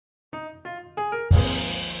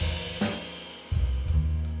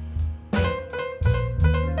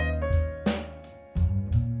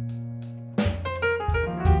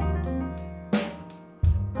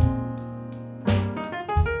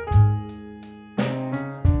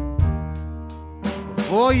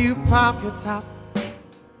before you pop your top,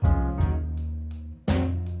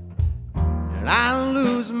 and I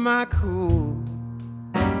lose my cool.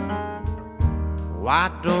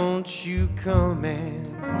 Why don't you come and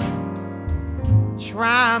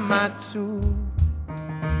try my tool?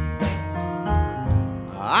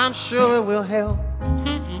 I'm sure it will help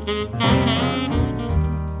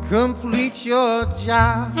complete your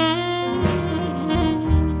job.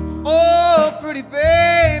 Oh, pretty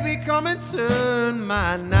baby, come and turn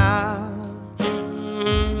my knob.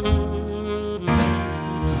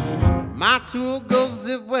 My tool goes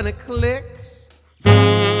zip when it clicks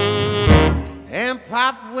and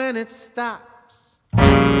pop when it stops.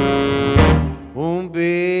 Oh,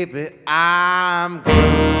 baby, I'm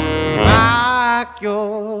gonna rock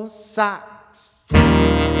your socks.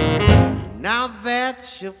 Now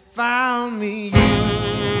that you found me, you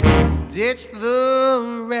can ditch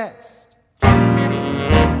the rest.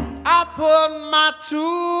 I'll put my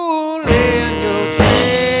tool in your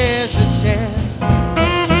treasure chest.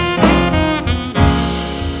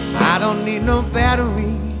 I don't need no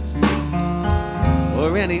batteries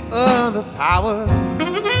or any other power.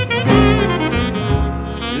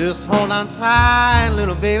 Just hold on tight,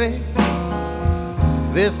 little baby.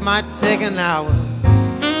 This might take an hour.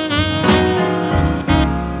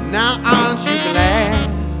 Now aren't you glad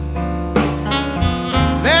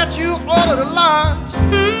that you ordered a large?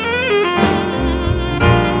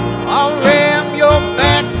 I'll ram your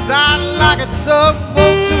backside like a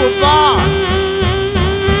tugboat to a barge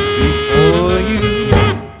before you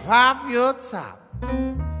pop your top,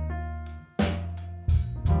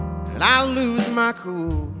 and I lose my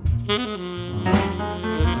cool.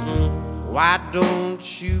 Why don't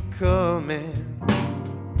you come and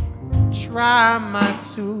try my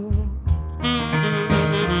tool?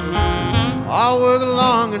 I'll work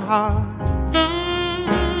long and hard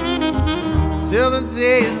till the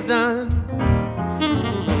day is done.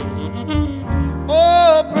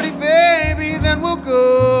 Oh, pretty baby, then we'll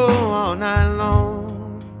go all night long.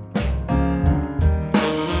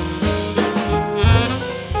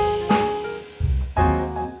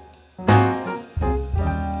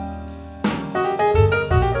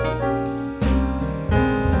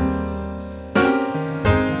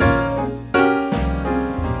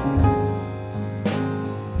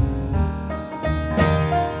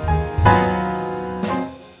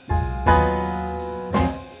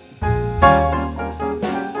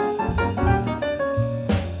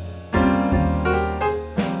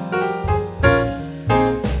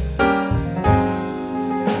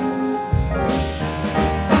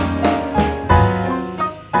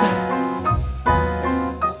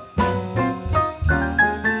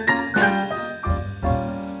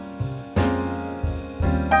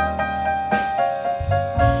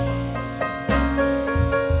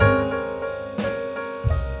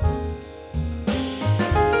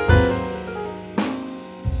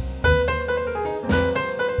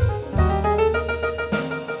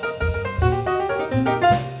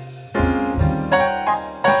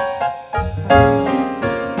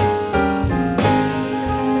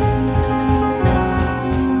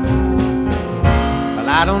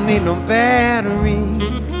 I don't need no batteries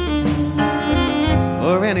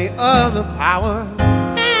or any other power.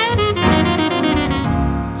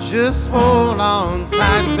 Just hold on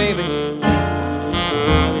tight, baby.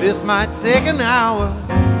 This might take an hour.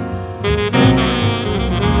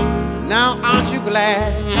 Now aren't you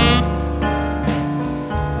glad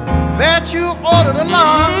that you ordered a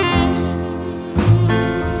large?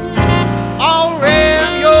 I'll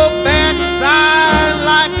ram your backside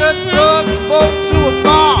like a tugboat to a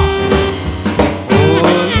bar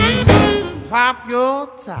before you pop your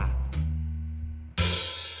top,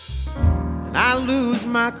 and I lose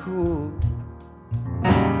my cool.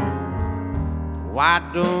 Why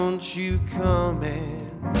don't you come and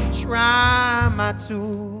try my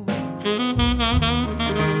tool?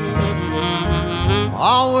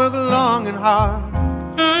 I'll work long and hard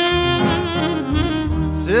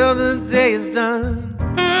till the day is done.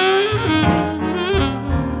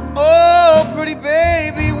 Oh, pretty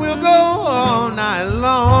baby, we'll go all night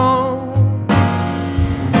long.